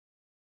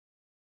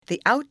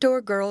The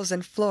Outdoor Girls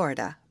in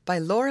Florida by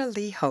Laura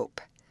Lee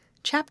Hope.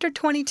 Chapter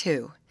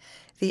 22.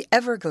 The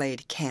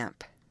Everglade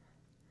Camp.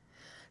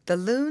 The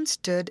loon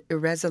stood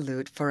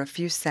irresolute for a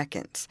few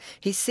seconds.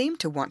 He seemed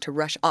to want to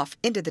rush off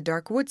into the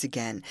dark woods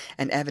again,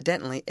 and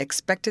evidently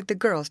expected the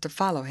girls to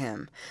follow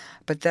him.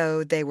 But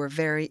though they were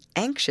very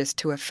anxious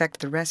to effect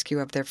the rescue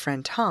of their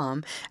friend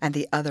Tom and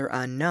the other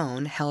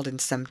unknown held in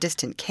some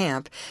distant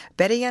camp,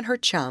 Betty and her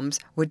chums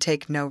would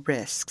take no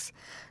risks.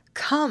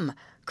 "Come,"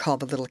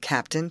 called the little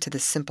captain to the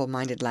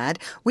simple-minded lad.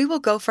 "We will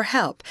go for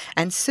help,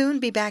 and soon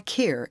be back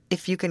here,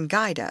 if you can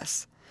guide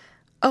us."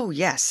 "Oh,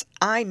 yes,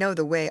 I know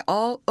the way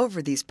all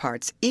over these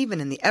parts,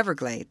 even in the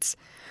Everglades."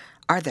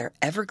 "Are there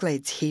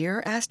Everglades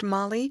here?" asked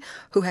Molly,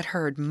 who had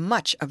heard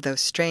much of those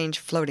strange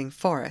floating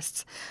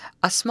forests.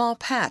 "A small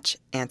patch,"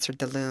 answered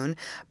the loon,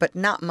 "but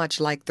not much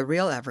like the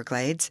real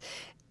Everglades.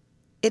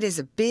 It is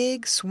a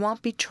big,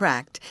 swampy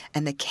tract,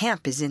 and the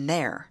camp is in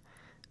there."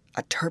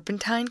 "A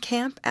turpentine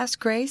camp?" asked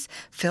Grace,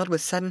 filled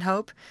with sudden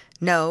hope.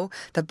 "No,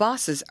 the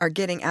bosses are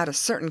getting out a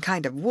certain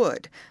kind of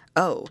wood.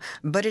 Oh,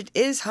 but it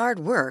is hard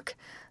work.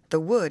 The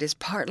wood is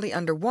partly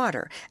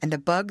underwater, and the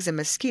bugs and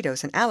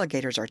mosquitoes and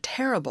alligators are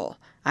terrible.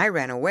 I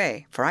ran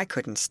away, for I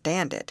couldn't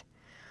stand it."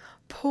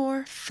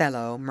 "Poor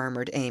fellow,"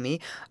 murmured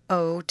Amy.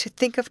 "Oh, to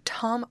think of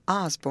Tom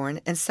Osborne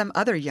and some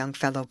other young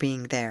fellow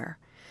being there."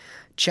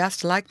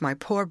 "Just like my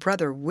poor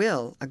brother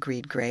Will,"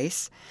 agreed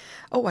Grace.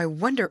 "Oh, I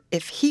wonder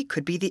if he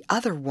could be the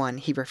other one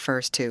he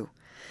refers to.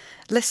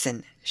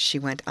 Listen," she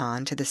went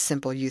on to the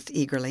simple youth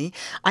eagerly,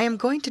 "I am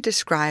going to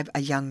describe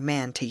a young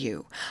man to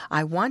you.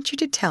 I want you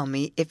to tell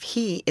me if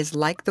he is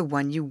like the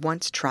one you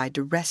once tried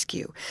to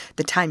rescue,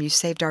 the time you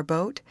saved our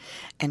boat."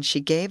 And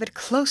she gave a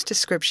close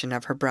description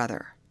of her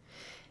brother.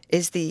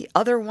 "Is the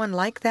other one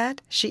like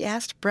that?" she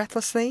asked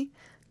breathlessly.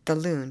 The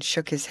loon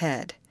shook his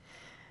head.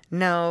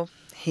 "No,"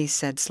 he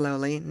said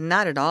slowly,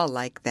 "not at all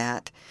like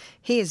that.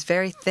 He is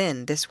very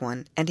thin, this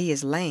one, and he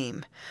is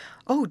lame."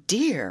 "Oh,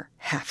 dear,"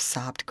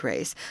 half-sobbed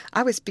Grace.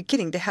 "I was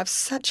beginning to have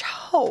such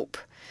hope."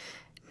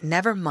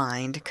 "Never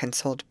mind,"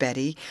 consoled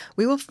Betty.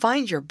 "We will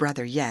find your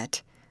brother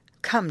yet.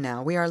 Come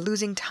now, we are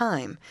losing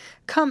time.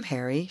 Come,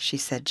 Harry," she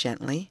said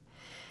gently.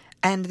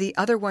 "And the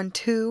other one,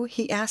 too?"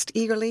 he asked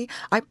eagerly.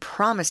 "I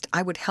promised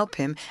I would help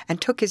him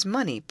and took his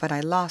money, but I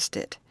lost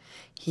it."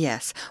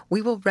 "Yes,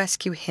 we will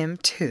rescue him,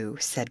 too,"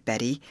 said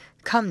Betty.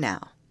 "Come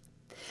now."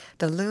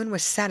 The loon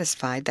was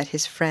satisfied that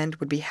his friend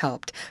would be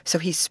helped, so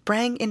he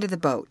sprang into the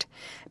boat.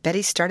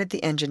 Betty started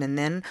the engine, and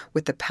then,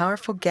 with the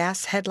powerful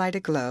gas headlight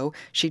aglow,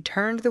 she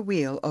turned the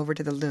wheel over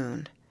to the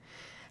loon.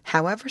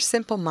 However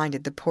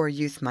simple-minded the poor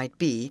youth might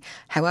be,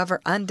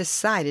 however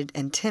undecided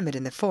and timid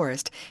in the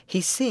forest, he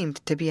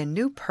seemed to be a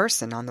new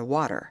person on the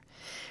water.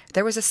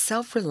 There was a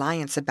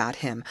self-reliance about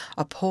him,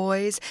 a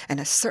poise, and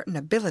a certain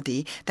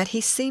ability that he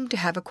seemed to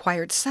have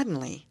acquired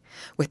suddenly.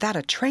 Without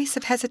a trace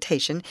of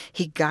hesitation,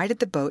 he guided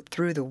the boat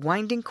through the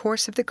winding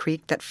course of the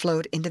creek that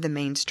flowed into the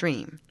main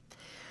stream.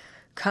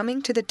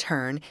 Coming to the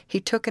turn, he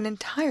took an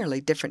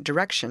entirely different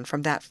direction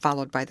from that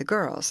followed by the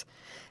girls.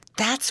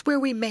 "That's where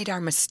we made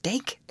our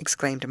mistake!"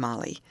 exclaimed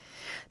Molly.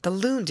 The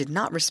loon did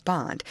not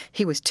respond.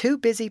 He was too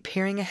busy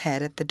peering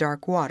ahead at the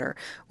dark water,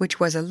 which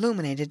was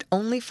illuminated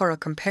only for a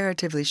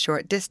comparatively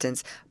short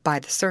distance by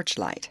the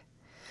searchlight.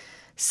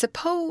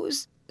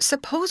 Suppose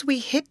we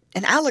hit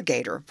an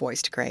alligator,"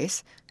 voiced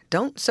Grace.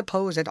 "Don't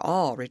suppose at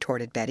all,"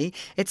 retorted Betty.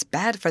 "It's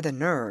bad for the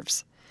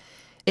nerves."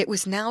 It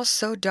was now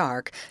so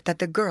dark that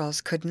the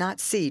girls could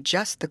not see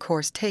just the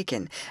course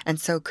taken,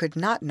 and so could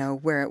not know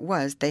where it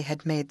was they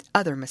had made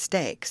other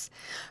mistakes.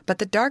 But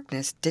the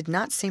darkness did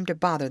not seem to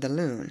bother the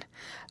loon.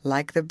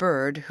 Like the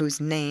bird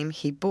whose name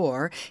he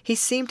bore, he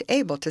seemed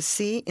able to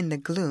see in the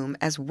gloom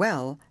as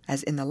well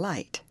as in the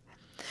light.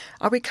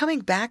 "Are we coming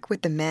back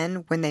with the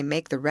men when they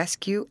make the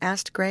rescue?"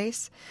 asked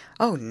Grace.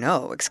 "Oh,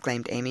 no,"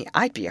 exclaimed Amy.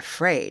 "I'd be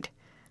afraid."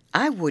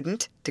 "I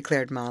wouldn't,"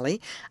 declared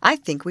Molly. "I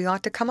think we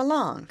ought to come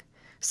along."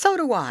 "So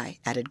do I,"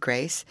 added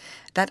Grace.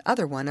 "That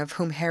other one of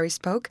whom Harry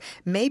spoke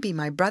may be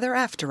my brother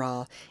after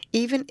all,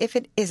 even if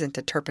it isn't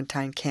a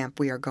turpentine camp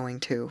we are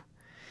going to."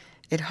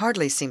 "It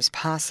hardly seems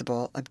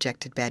possible,"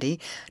 objected Betty.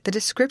 "The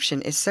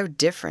description is so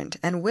different,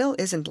 and Will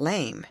isn't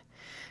lame."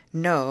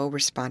 "No,"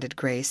 responded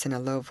Grace in a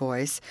low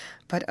voice,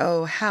 "but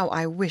oh, how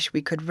I wish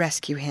we could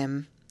rescue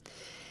him."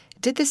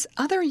 "Did this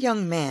other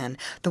young man,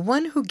 the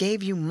one who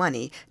gave you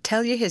money,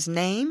 tell you his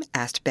name?"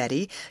 asked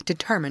Betty,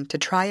 determined to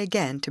try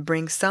again to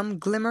bring some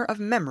glimmer of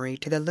memory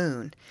to the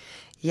loon.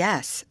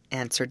 "Yes,"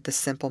 answered the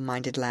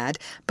simple-minded lad,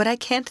 "but I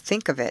can't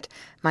think of it.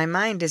 My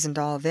mind isn't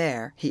all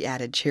there," he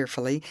added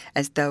cheerfully,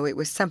 as though it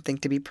was something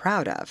to be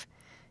proud of.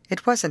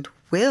 "It wasn't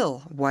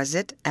Will, was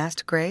it?"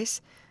 asked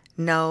Grace.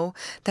 "No,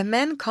 the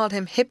men called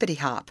him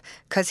Hippity-Hop,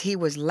 'cause he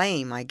was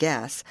lame, I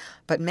guess.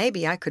 But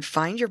maybe I could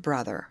find your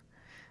brother."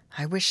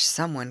 "I wish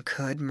someone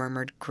could,"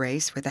 murmured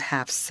Grace with a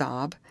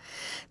half-sob.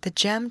 The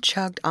gem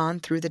chugged on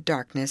through the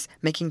darkness,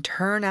 making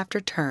turn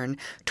after turn,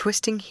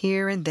 twisting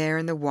here and there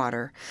in the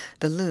water,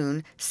 the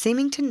loon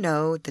seeming to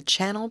know the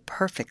channel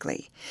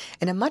perfectly.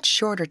 In a much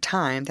shorter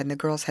time than the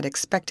girls had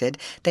expected,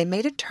 they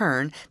made a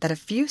turn that a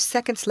few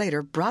seconds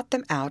later brought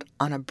them out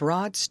on a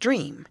broad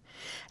stream.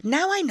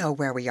 "Now I know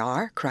where we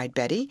are," cried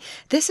Betty.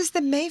 "This is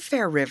the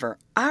Mayfair River,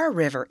 our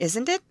river,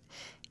 isn't it?"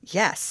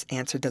 "Yes,"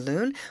 answered the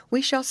loon.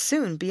 "We shall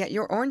soon be at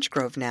your orange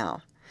grove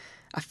now."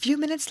 A few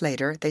minutes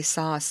later they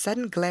saw a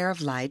sudden glare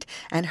of light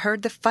and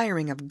heard the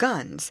firing of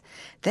guns.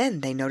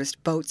 Then they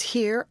noticed boats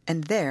here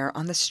and there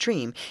on the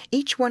stream,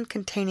 each one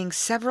containing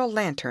several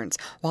lanterns,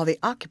 while the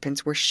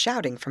occupants were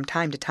shouting from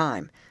time to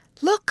time.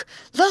 "Look!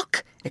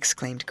 Look!"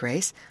 exclaimed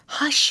Grace.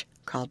 "Hush!"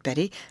 called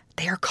Betty.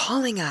 "They are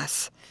calling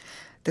us."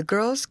 The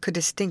girls could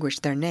distinguish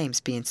their names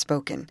being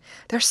spoken.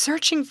 "They're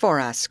searching for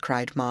us!"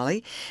 cried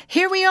Molly.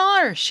 "Here we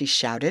are!" she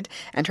shouted,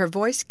 and her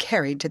voice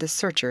carried to the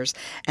searchers,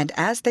 and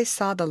as they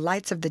saw the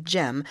lights of the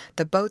gem,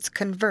 the boats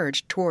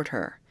converged toward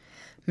her.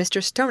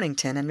 Mr.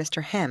 Stonington and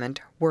Mr. Hammond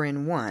were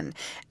in one,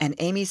 and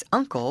Amy's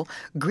uncle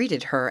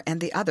greeted her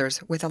and the others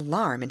with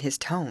alarm in his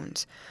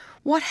tones.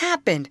 "What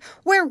happened?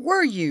 Where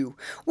were you?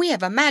 We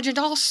have imagined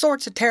all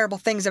sorts of terrible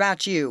things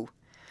about you."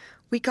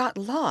 "We got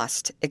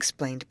lost,"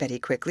 explained Betty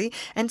quickly,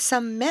 "and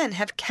some men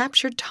have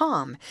captured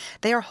Tom.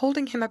 They are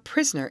holding him a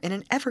prisoner in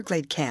an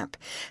Everglade camp.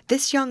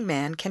 This young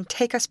man can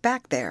take us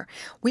back there.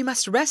 We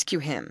must rescue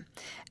him."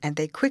 And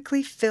they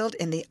quickly filled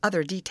in the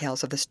other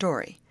details of the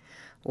story.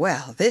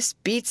 "Well, this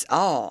beats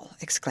all!"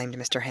 exclaimed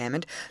Mr.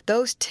 Hammond.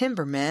 "Those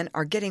timbermen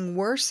are getting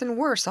worse and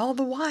worse all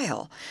the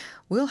while.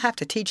 We'll have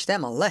to teach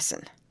them a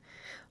lesson."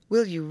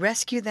 "Will you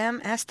rescue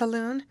them?" asked the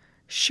loon.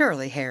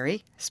 "Surely,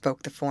 Harry,"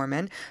 spoke the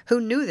foreman,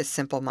 who knew the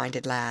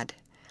simple-minded lad.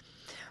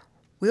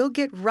 "We'll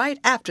get right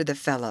after the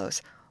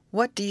fellows.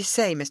 What do you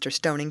say, Mr.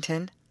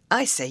 Stonington?"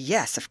 "I say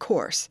yes, of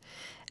course."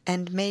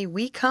 "And may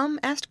we come?"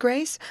 asked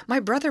Grace. "My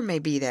brother may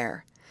be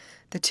there."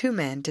 The two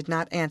men did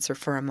not answer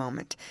for a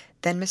moment.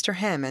 Then Mr.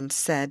 Hammond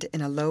said in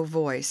a low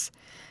voice,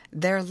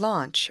 "Their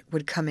launch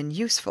would come in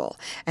useful,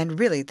 and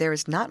really there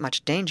is not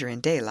much danger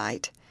in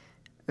daylight."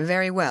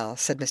 "Very well,"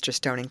 said Mr.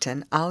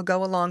 Stonington. "I'll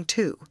go along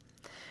too."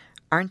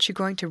 "Aren't you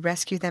going to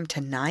rescue them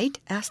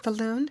tonight?" asked the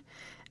loon.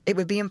 "It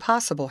would be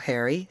impossible,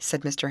 Harry,"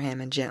 said Mr.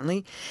 Hammond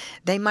gently.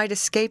 "They might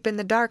escape in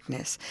the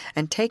darkness,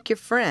 and take your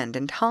friend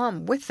and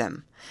Tom with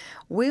them.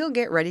 We'll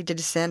get ready to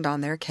descend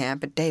on their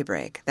camp at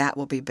daybreak. That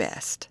will be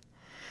best."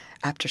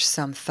 After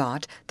some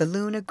thought, the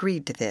loon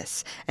agreed to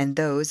this, and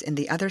those in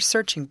the other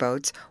searching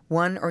boats,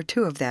 one or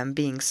two of them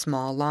being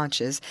small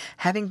launches,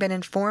 having been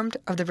informed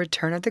of the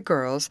return of the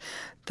girls,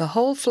 the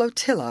whole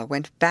flotilla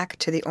went back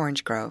to the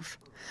orange grove.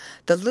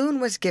 The loon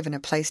was given a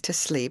place to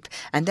sleep,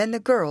 and then the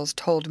girls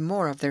told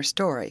more of their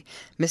story.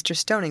 Mr.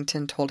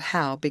 Stonington told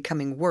how,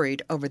 becoming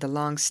worried over the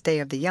long stay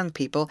of the young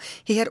people,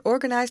 he had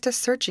organized a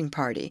searching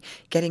party,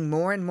 getting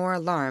more and more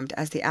alarmed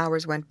as the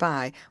hours went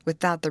by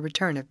without the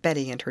return of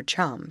Betty and her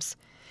chums.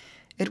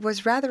 It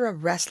was rather a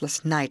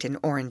restless night in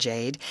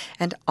Orangeade,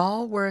 and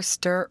all were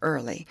astir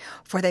early,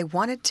 for they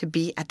wanted to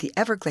be at the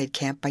Everglade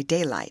camp by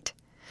daylight.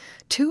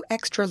 2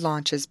 extra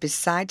launches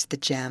besides the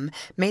gem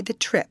made the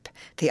trip,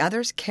 the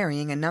others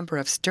carrying a number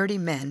of sturdy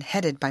men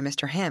headed by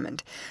Mr.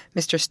 Hammond.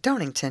 Mr.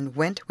 Stonington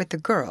went with the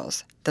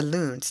girls, the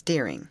loon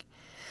steering.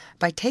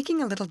 By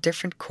taking a little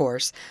different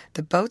course,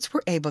 the boats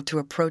were able to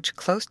approach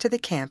close to the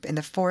camp in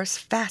the forest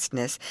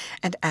fastness,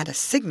 and at a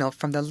signal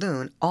from the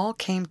loon all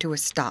came to a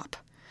stop.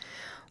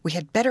 "We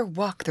had better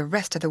walk the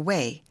rest of the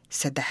way,"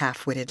 said the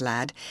half-witted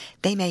lad.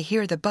 "They may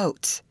hear the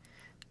boats."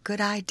 "Good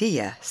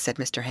idea," said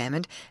Mr.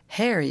 Hammond.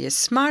 "Harry is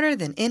smarter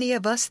than any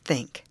of us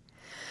think."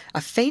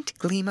 A faint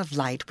gleam of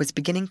light was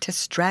beginning to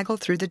straggle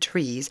through the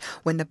trees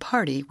when the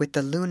party, with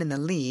the loon in the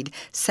lead,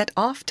 set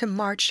off to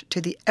march to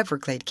the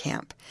Everglade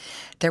camp.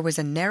 There was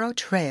a narrow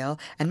trail,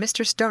 and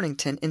Mr.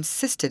 Stonington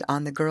insisted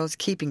on the girls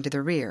keeping to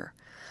the rear.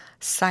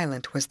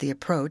 Silent was the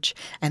approach,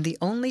 and the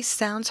only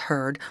sounds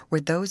heard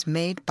were those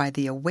made by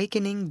the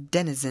awakening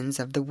denizens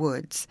of the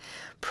woods.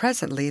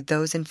 Presently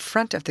those in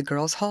front of the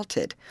girls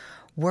halted.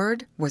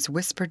 Word was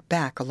whispered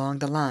back along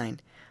the line.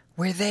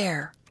 "We're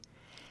there."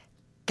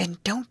 "Then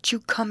don't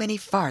you come any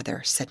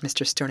farther," said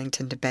Mr.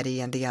 Stonington to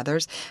Betty and the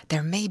others.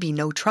 "There may be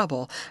no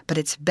trouble, but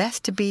it's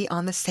best to be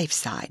on the safe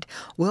side.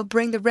 We'll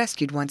bring the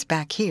rescued ones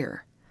back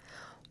here."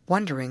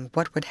 Wondering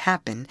what would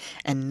happen,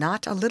 and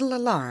not a little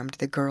alarmed,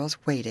 the girls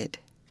waited.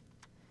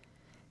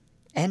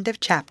 End of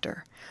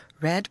chapter.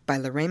 Read by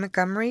Lorraine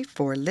Montgomery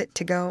for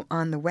Lit2Go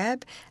on the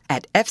web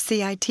at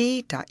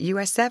fcit.usf.edu.